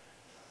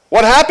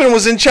 What happened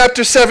was in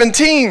chapter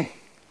 17.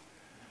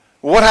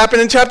 What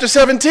happened in chapter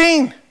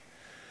 17?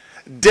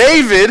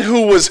 David,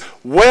 who was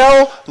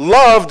well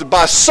loved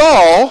by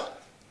Saul,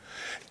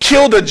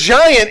 killed a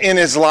giant in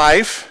his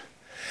life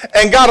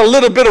and got a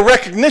little bit of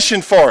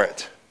recognition for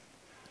it.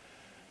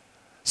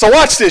 So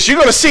watch this. You're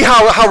going to see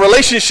how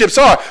relationships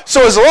are.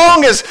 So as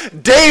long as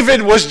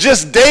David was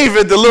just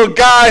David, the little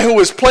guy who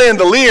was playing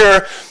the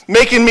lyre,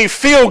 making me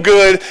feel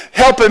good,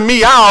 helping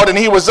me out, and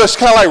he was just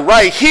kind of like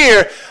right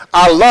here,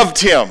 I loved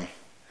him.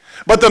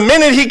 But the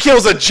minute he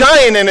kills a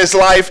giant in his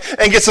life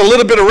and gets a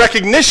little bit of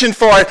recognition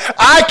for it,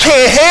 I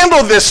can't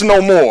handle this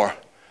no more.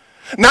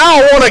 Now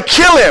I want to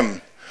kill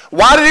him.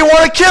 Why did he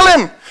want to kill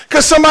him?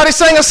 Because somebody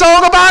sang a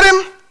song about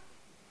him?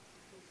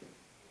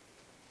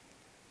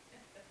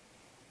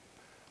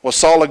 Was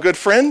Saul a good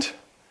friend?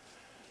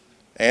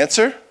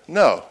 Answer,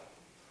 no.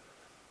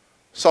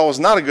 Saul was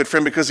not a good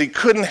friend because he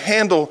couldn't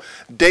handle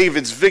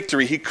David's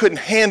victory. He couldn't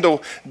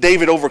handle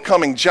David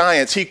overcoming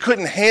giants. He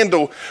couldn't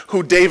handle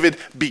who David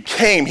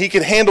became. He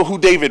could handle who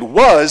David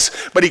was,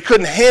 but he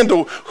couldn't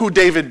handle who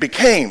David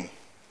became.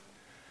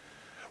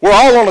 We're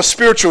all on a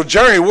spiritual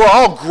journey. We're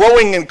all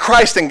growing in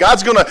Christ, and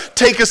God's going to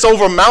take us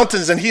over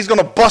mountains, and he's going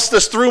to bust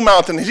us through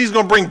mountains. He's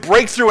going to bring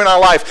breakthrough in our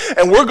life,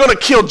 and we're going to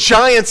kill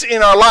giants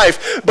in our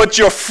life. But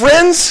your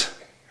friends,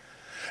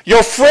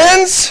 you'll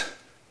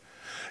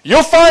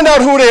find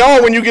out who they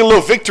are when you get a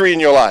little victory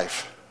in your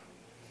life.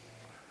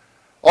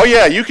 Oh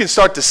yeah, you can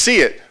start to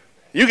see it.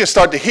 You can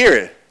start to hear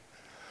it.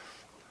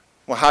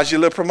 Well, how's your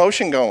little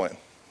promotion going?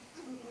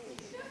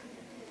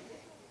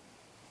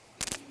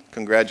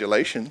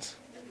 Congratulations.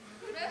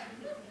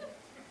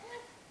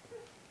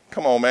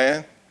 Come on,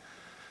 man.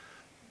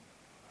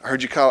 I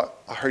heard you call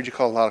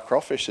a lot of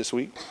crawfish this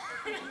week.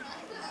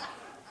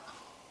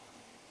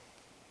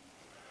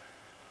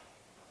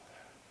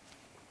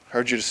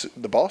 Heard you're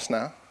the boss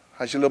now.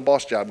 How's your little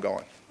boss job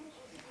going?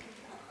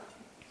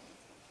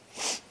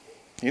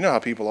 You know how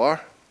people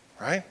are,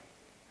 right?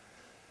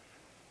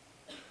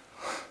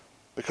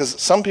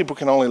 Because some people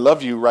can only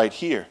love you right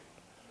here.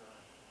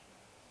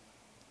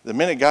 The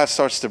minute God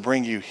starts to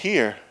bring you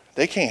here,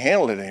 they can't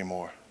handle it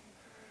anymore.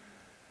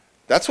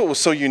 That's what was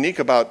so unique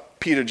about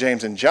Peter,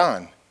 James, and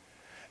John,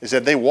 is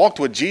that they walked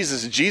with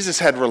Jesus. Jesus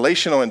had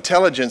relational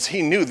intelligence.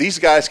 He knew these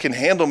guys can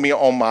handle me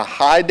on my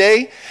high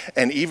day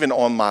and even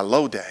on my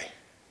low day.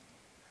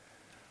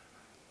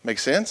 Make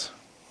sense?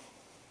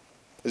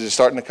 Is it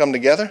starting to come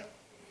together?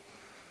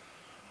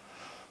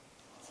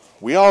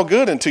 We all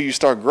good until you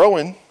start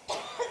growing,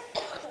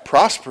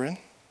 prospering,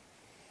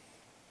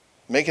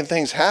 making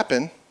things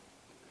happen.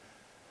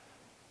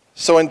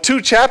 So in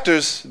 2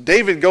 chapters,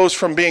 David goes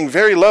from being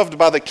very loved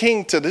by the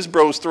king to this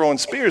bro's throwing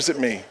spears at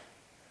me.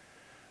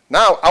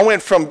 Now I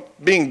went from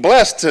being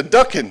blessed to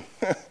ducking.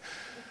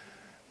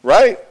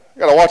 Right? I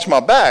got to watch my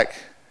back.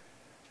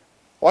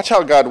 Watch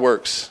how God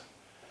works.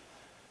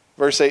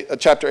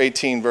 Chapter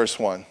 18, verse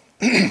 1.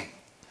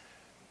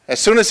 As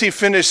soon as he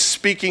finished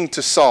speaking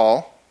to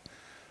Saul,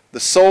 the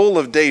soul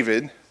of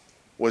David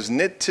was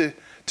knit to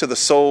the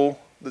soul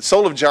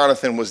of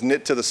Jonathan was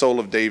knit to the soul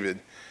of David,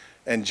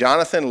 and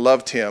Jonathan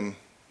loved him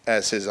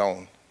as his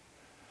own.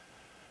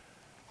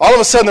 All of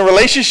a sudden, the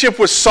relationship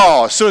with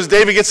Saul, as soon as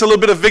David gets a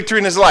little bit of victory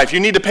in his life, you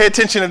need to pay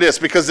attention to this,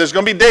 because there's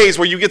going to be days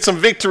where you get some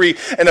victory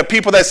and the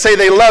people that say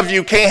they love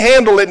you can't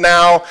handle it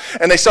now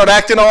and they start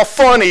acting all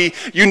funny.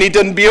 You need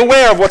to be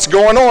aware of what's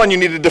going on. You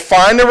need to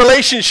define the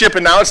relationship,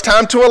 and now it's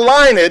time to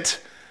align it.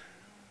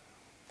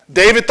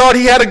 David thought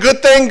he had a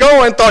good thing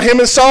going, thought him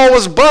and Saul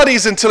was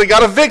buddies until he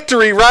got a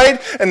victory, right?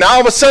 And now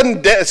all of a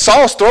sudden,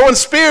 Saul's throwing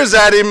spears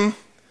at him.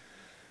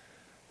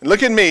 And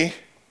look at me.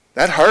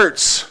 That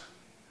hurts.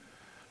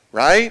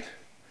 Right?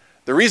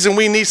 The reason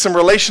we need some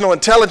relational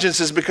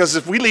intelligence is because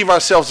if we leave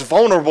ourselves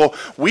vulnerable,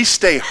 we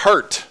stay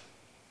hurt.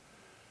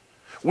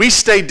 We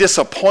stay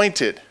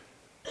disappointed.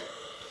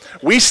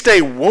 We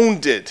stay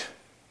wounded.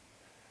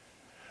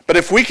 But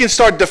if we can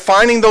start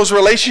defining those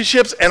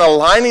relationships and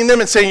aligning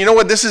them and saying, you know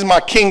what, this is my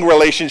king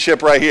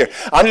relationship right here.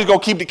 I'm just going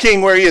to keep the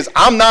king where he is.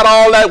 I'm not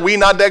all that. We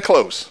not that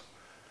close.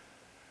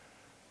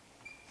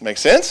 Make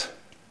sense?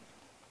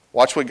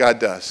 Watch what God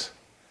does.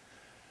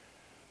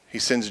 He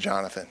sends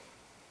Jonathan.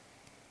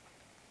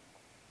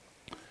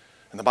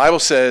 And the Bible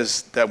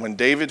says that when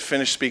David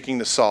finished speaking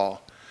to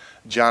Saul,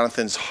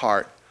 Jonathan's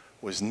heart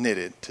was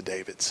knitted to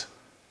David's.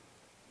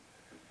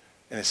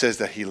 And it says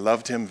that he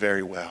loved him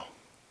very well.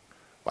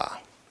 Wow.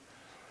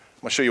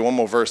 I'm going to show you one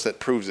more verse that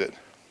proves it.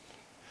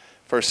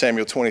 1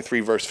 Samuel 23,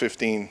 verse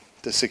 15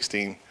 to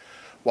 16.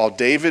 While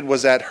David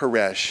was at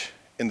Horesh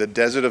in the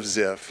desert of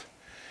Ziph,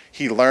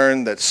 he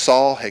learned that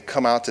Saul had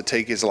come out to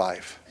take his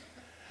life.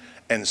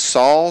 And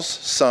Saul's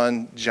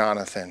son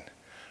Jonathan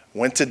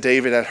went to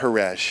David at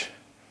Horesh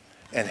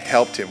and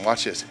helped him,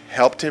 watch this,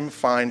 helped him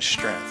find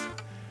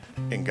strength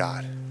in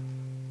God.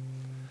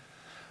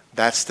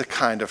 That's the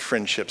kind of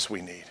friendships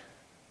we need.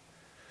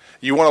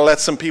 You want to let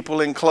some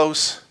people in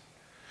close?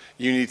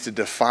 You need to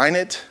define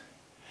it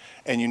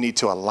and you need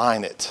to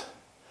align it.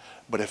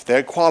 But if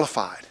they're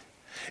qualified,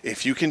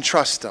 if you can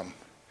trust them,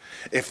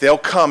 if they'll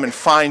come and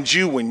find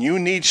you when you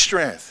need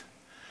strength,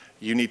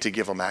 you need to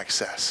give them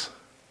access.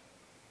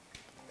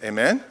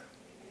 Amen?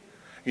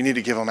 You need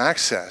to give them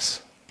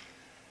access.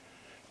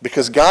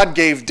 Because God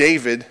gave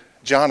David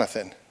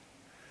Jonathan.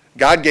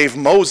 God gave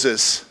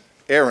Moses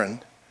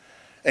Aaron.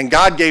 And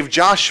God gave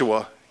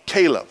Joshua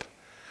Caleb.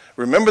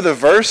 Remember the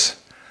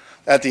verse?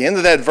 At the end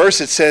of that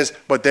verse it says,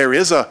 but there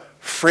is a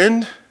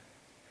friend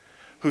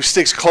who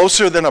sticks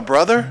closer than a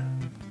brother.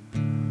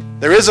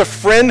 There is a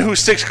friend who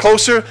sticks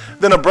closer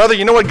than a brother.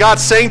 You know what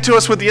God's saying to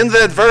us with the end of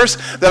that verse?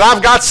 That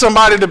I've got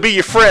somebody to be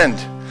your friend.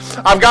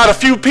 I've got a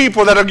few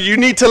people that you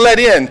need to let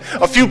in,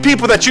 a few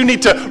people that you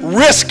need to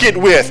risk it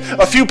with,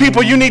 a few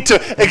people you need to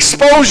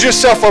expose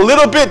yourself a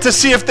little bit to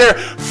see if they're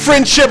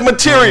friendship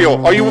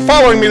material. Are you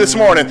following me this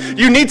morning?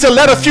 You need to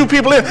let a few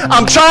people in.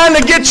 I'm trying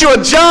to get you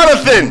a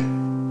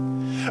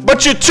Jonathan,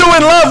 but you're too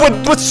in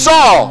love with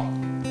Saul.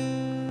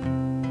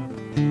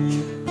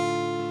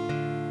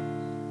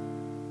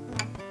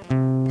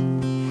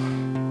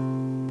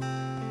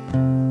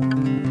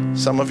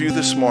 Some of you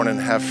this morning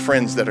have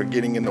friends that are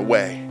getting in the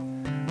way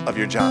of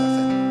your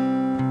Jonathan.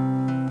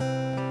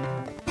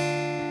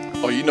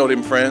 Oh, you know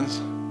them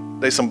friends?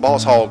 They some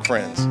boss hog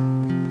friends.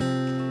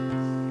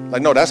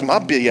 Like, no, that's my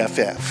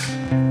BFF.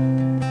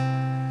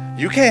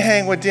 You can't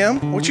hang with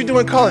them. What you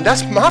doing calling?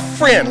 That's my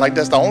friend. Like,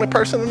 that's the only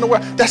person in the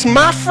world. That's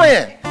my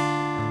friend.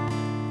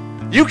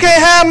 You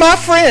can't have my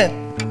friend.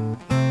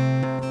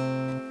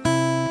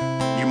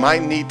 You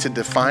might need to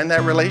define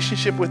that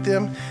relationship with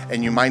them,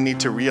 and you might need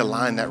to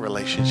realign that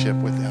relationship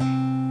with them.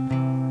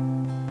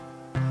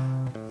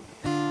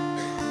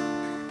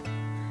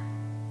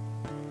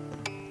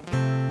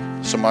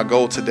 So my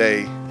goal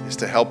today is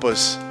to help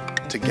us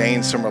to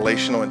gain some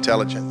relational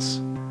intelligence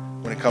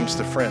when it comes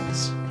to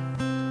friends.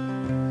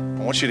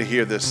 I want you to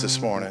hear this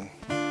morning.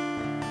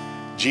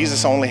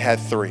 Jesus only had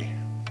 3.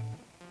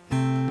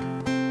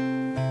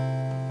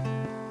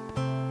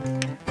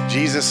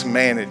 Jesus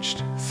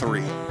managed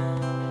 3.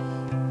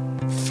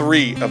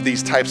 3 of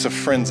these types of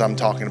friends I'm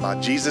talking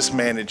about. Jesus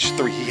managed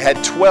 3. He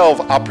had 12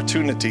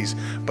 opportunities,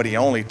 but he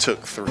only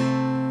took 3.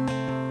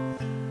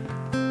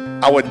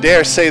 I would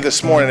dare say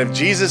this morning, if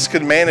Jesus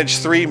could manage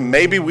 3,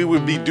 maybe we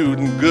would be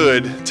doing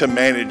good to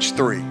manage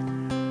 3.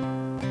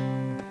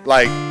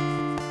 Like,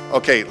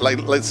 okay, like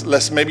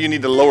let's maybe you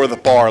need to lower the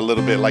bar a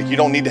little bit. Like, you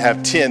don't need to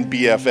have 10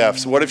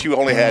 BFFs. What if you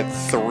only had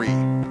 3?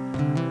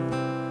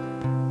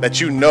 That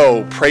you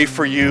know, pray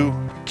for you,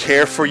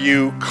 care for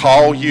you,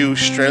 call you,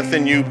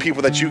 strengthen you,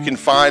 people that you can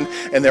find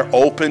and they're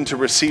open to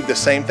receive the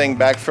same thing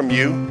back from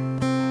you.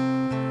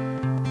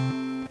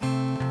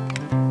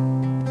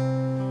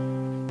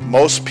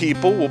 Most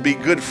people will be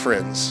good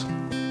friends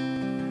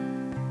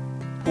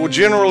who will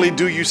generally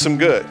do you some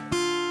good.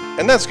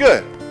 And that's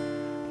good.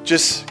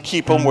 Just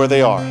keep them where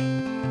they are.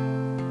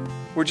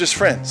 We're just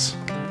friends.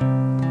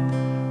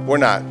 We're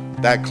not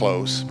that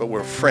close, but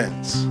we're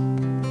friends.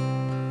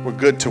 We're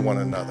good to one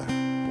another.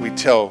 We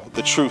tell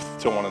the truth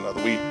to one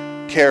another. We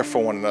care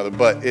for one another,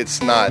 but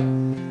it's not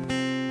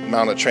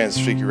Mount of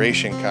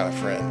Transfiguration kind of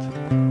friend.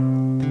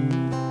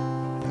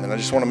 And then I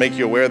just want to make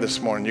you aware this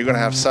morning, you're going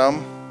to have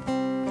some,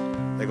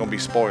 they're going to be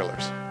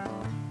spoilers.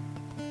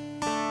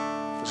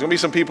 There's going to be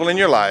some people in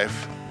your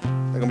life,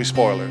 they're going to be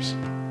spoilers.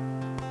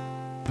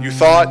 You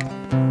thought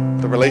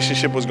the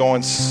relationship was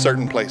going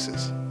certain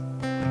places.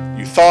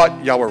 You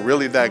thought y'all were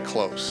really that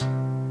close.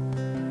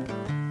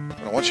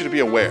 But I want you to be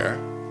aware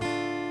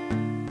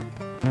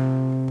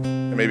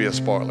there may be a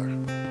spoiler.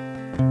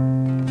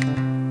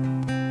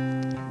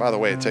 By the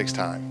way, it takes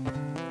time.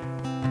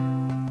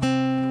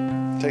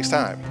 It takes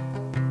time.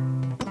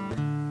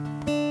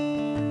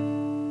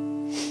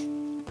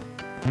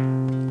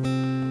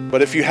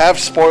 But if you have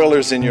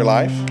spoilers in your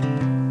life,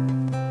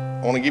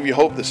 I want to give you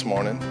hope this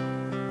morning,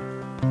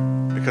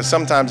 because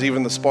sometimes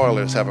even the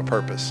spoilers have a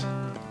purpose.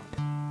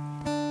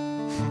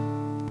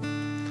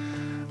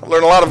 I've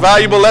learned a lot of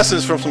valuable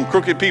lessons from some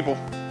crooked people.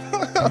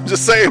 I'm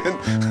just saying.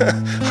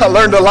 I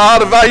learned a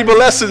lot of valuable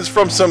lessons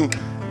from some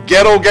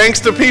ghetto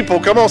gangster people.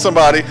 Come on,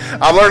 somebody.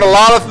 I've learned a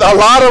lot of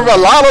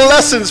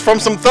lessons from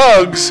some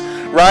thugs,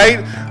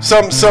 right?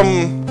 Some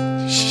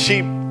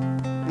sheep.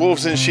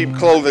 Wolves in sheep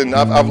clothing.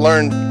 I've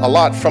learned a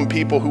lot from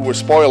people who were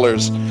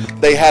spoilers.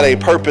 They had a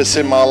purpose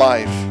in my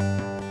life.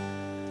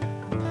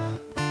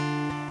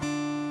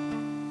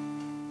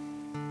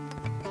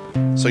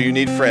 So you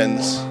need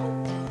friends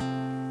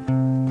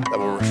that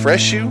will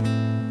refresh you,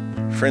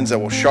 friends that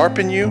will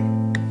sharpen you,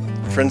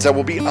 friends that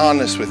will be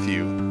honest with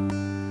you,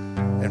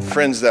 and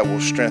friends that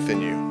will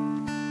strengthen you.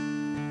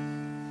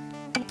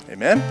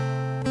 Amen?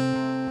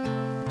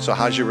 So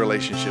how's your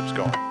relationships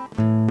going?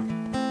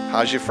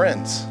 How's your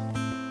friends?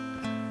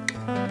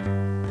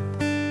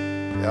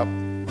 Yep.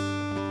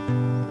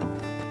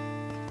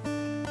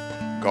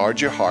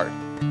 Guard your heart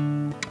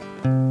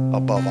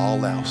above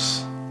all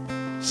else.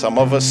 Some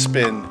of us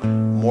spend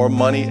more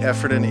money,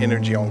 effort, and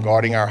energy on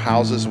guarding our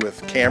houses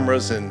with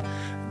cameras and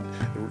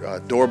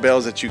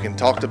doorbells that you can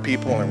talk to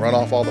people and run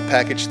off all the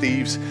package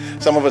thieves.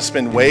 Some of us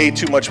spend way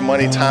too much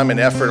money, time, and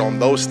effort on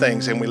those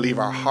things, and we leave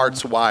our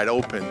hearts wide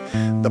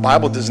open. The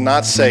Bible does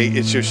not say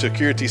it's your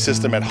security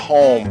system at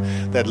home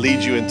that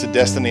leads you into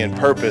destiny and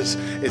purpose.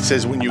 It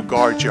says when you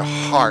guard your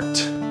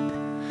heart,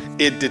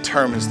 it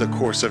determines the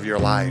course of your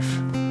life.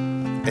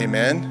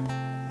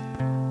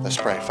 Amen? Let's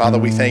pray. Father,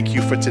 we thank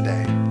you for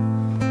today.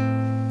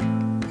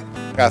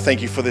 God, I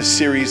thank you for this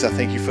series. I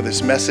thank you for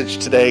this message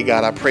today.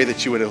 God, I pray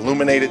that you would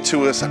illuminate it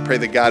to us. I pray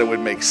that, God, it would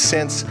make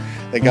sense.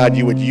 That, God,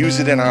 you would use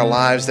it in our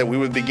lives, that we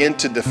would begin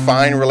to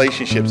define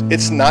relationships.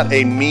 It's not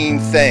a mean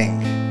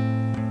thing.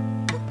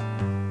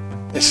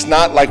 It's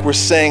not like we're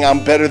saying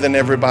I'm better than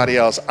everybody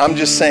else. I'm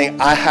just saying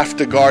I have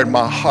to guard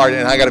my heart,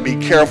 and I got to be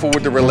careful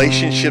with the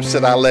relationships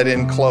that I let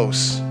in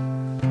close.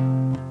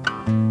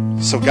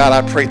 So God,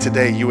 I pray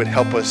today you would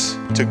help us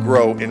to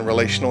grow in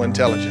relational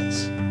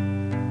intelligence.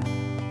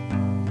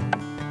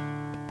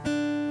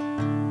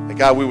 That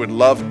God, we would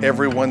love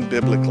everyone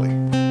biblically.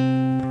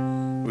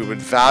 We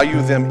would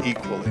value them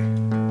equally.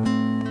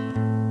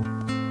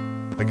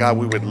 That God,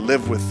 we would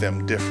live with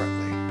them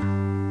differently.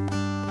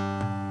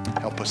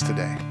 Help us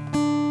today.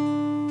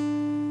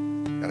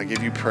 God, I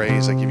give you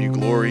praise. I give you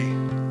glory.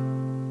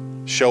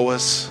 Show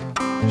us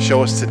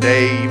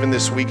today, even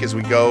this week as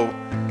we go.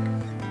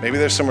 Maybe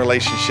there's some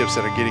relationships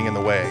that are getting in the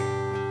way.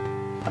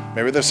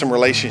 Maybe there's some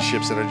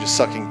relationships that are just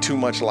sucking too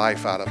much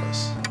life out of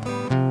us.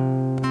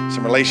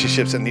 Some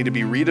relationships that need to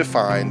be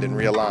redefined and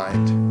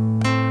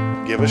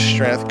realigned. Give us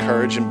strength,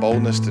 courage, and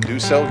boldness to do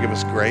so. Give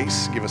us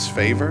grace. Give us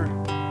favor.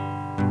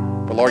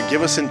 But Lord,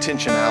 give us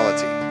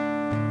intentionality.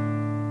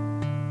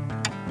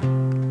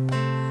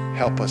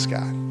 Help us,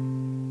 God.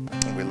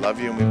 And we love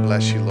you and we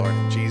bless you, Lord,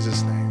 in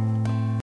Jesus' name.